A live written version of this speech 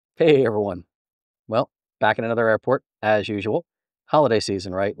Hey everyone. Well, back in another airport, as usual. Holiday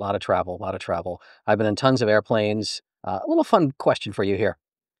season, right? A lot of travel, a lot of travel. I've been in tons of airplanes. A little fun question for you here.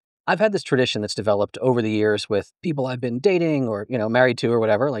 I've had this tradition that's developed over the years with people I've been dating or, married to or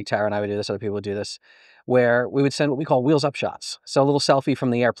whatever, like Tara and I would do this, other people would do this, where we would send what we call wheels up shots. So a little selfie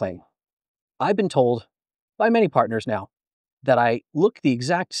from the airplane. I've been told by many partners now that I look the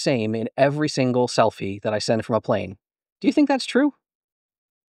exact same in every single selfie that I send from a plane. Do you think that's true?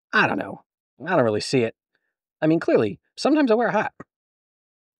 I don't know. I don't really see it. I mean, clearly, sometimes I wear a hat.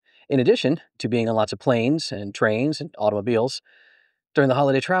 In addition to being on lots of planes and trains and automobiles, during the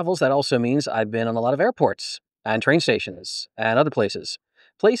holiday travels, that also means I've been on a lot of airports and train stations and other places.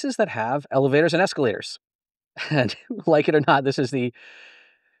 Places that have elevators and escalators. And like it or not, this is the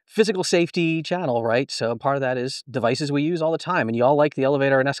physical safety channel, right? So part of that is devices we use all the time. And you all like the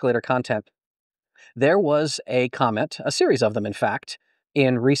elevator and escalator content. There was a comment, a series of them, in fact,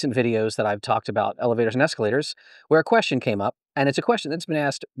 in recent videos that I've talked about elevators and escalators, where a question came up, and it's a question that's been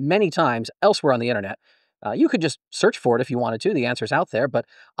asked many times elsewhere on the internet. You could just search for it if you wanted to. The answer's out there, but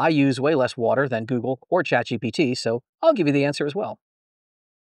I use way less water than Google or ChatGPT, so I'll give you the answer as well.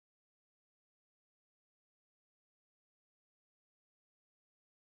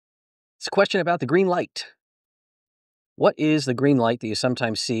 It's a question about the green light. What is the green light that you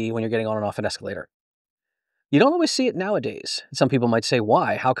sometimes see when you're getting on and off an escalator? You don't always see it nowadays. Some people might say,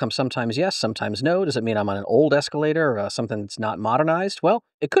 why? How come sometimes yes, sometimes no? Does it mean I'm on an old escalator or something that's not modernized? Well,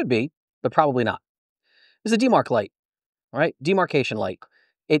 it could be, but probably not. It's the Demarc light, all right? Demarcation light.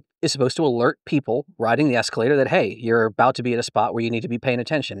 It is supposed to alert people riding the escalator that, hey, you're about to be at a spot where you need to be paying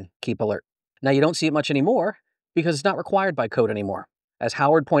attention. Keep alert. Now, you don't see it much anymore because it's not required by code anymore. As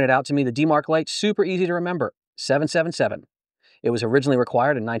Howard pointed out to me, the Demarc light, super easy to remember, 777. It was originally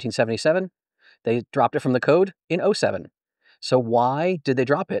required in 1977. They dropped it from the code in '07. So why did they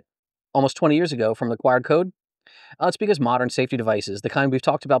drop it almost 20 years ago from the required code? It's because modern safety devices, the kind we've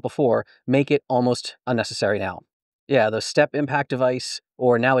talked about before, make it almost unnecessary now. Yeah, the step impact device,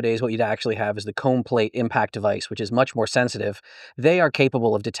 or nowadays what you'd actually have is the cone plate impact device, which is much more sensitive. They are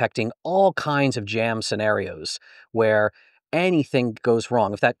capable of detecting all kinds of jam scenarios where anything goes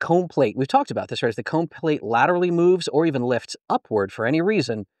wrong. If that cone plate, we've talked about this, right? If the cone plate laterally moves or even lifts upward for any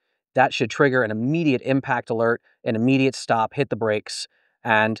reason, that should trigger an immediate impact alert, an immediate stop, hit the brakes,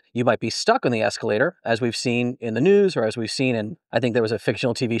 and you might be stuck on the escalator, as we've seen in the news or as we've seen in, I think there was a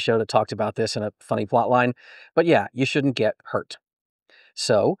fictional TV show that talked about this in a funny plot line. But yeah, you shouldn't get hurt.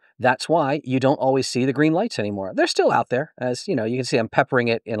 So that's why you don't always see the green lights anymore. They're still out there, as you know, you can see I'm peppering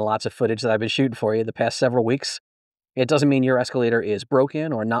it in lots of footage that I've been shooting for you the past several weeks. It doesn't mean your escalator is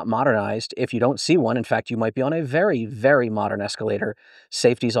broken or not modernized if you don't see one. In fact, you might be on a very, very modern escalator.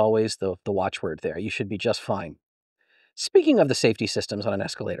 Safety's always the watchword there. You should be just fine. Speaking of the safety systems on an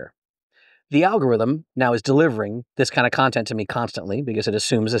escalator, the algorithm now is delivering this kind of content to me constantly because it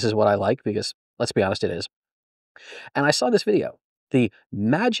assumes this is what I like, because let's be honest, it is. And I saw this video, the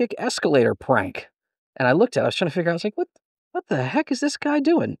magic escalator prank. And I looked at it, I was trying to figure out, I was like, what the heck is this guy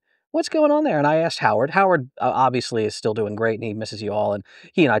doing? What's going on there? And I asked Howard. Howard obviously is still doing great and he misses you all. And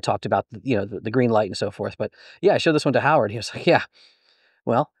he and I talked about, the green light and so forth. But yeah, I showed this one to Howard. He was like, yeah,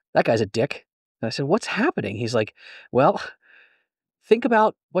 well, that guy's a dick. And I said, what's happening? He's like, well, think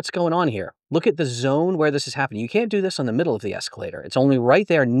about what's going on here. Look at the zone where this is happening. You can't do this on the middle of the escalator. It's only right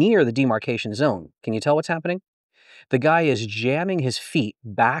there near the demarcation zone. Can you tell what's happening? The guy is jamming his feet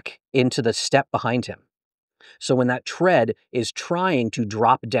back into the step behind him. So when that tread is trying to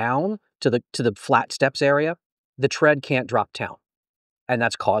drop down to the flat steps area, the tread can't drop down. And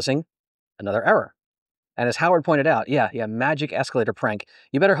that's causing another error. And as Howard pointed out, yeah, magic escalator prank.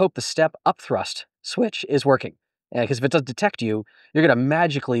 You better hope the step up thrust switch is working. Because if it does detect you, you're going to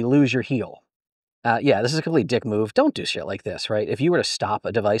magically lose your heel. Yeah, this is a complete dick move. Don't do shit like this, right? If you were to stop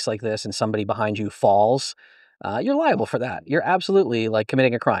a device like this and somebody behind you falls, you're liable for that. You're absolutely like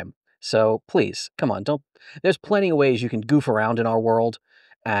committing a crime. So please, come on, don't. There's plenty of ways you can goof around in our world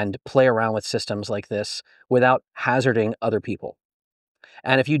and play around with systems like this without hazarding other people.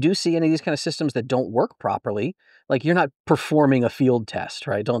 And if you do see any of these kind of systems that don't work properly, like you're not performing a field test,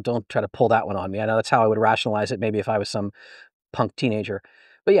 right? Don't try to pull that one on me. I know that's how I would rationalize it maybe if I was some punk teenager.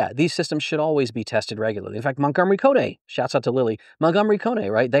 But yeah, these systems should always be tested regularly. In fact, Montgomery Kone, shouts out to Lily, Montgomery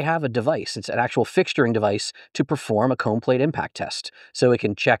Kone, right? They have a device. It's an actual fixturing device to perform a cone plate impact test. So it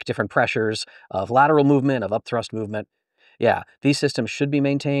can check different pressures of lateral movement, of upthrust movement. Yeah, these systems should be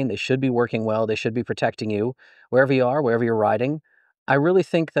maintained. They should be working well. They should be protecting you wherever you are, wherever you're riding. I really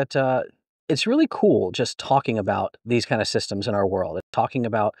think that it's really cool just talking about these kind of systems in our world, talking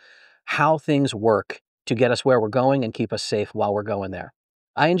about how things work to get us where we're going and keep us safe while we're going there.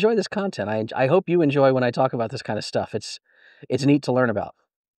 I enjoy this content. I hope you enjoy when I talk about this kind of stuff. It's neat to learn about.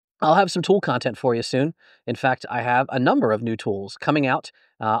 I'll have some tool content for you soon. In fact, I have a number of new tools coming out.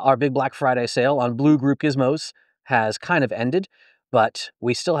 Our big Black Friday sale on Blue Group Gizmos has kind of ended, but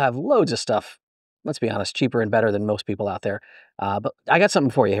we still have loads of stuff, let's be honest, cheaper and better than most people out there. But I got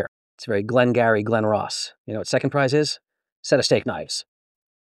something for you here. It's very Glengarry, Glen Ross. You know what second prize is? Set of steak knives.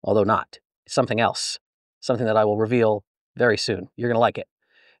 Although not. It's something else. Something that I will reveal very soon. You're going to like it.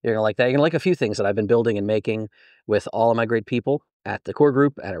 You're going to like that. You're going to like a few things that I've been building and making with all of my great people at the core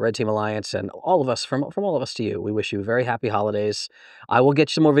group and at Red Team Alliance, and all of us, from all of us to you. We wish you very happy holidays. I will get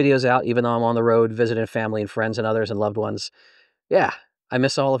some more videos out, even though I'm on the road visiting family and friends and others and loved ones. Yeah, I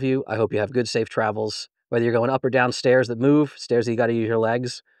miss all of you. I hope you have good, safe travels, whether you're going up or down stairs that move, stairs that you got to use your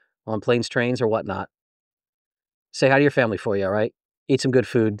legs, on planes, trains, or whatnot. Say hi to your family for you, all right? Eat some good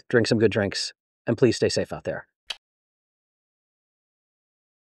food, drink some good drinks, and please stay safe out there.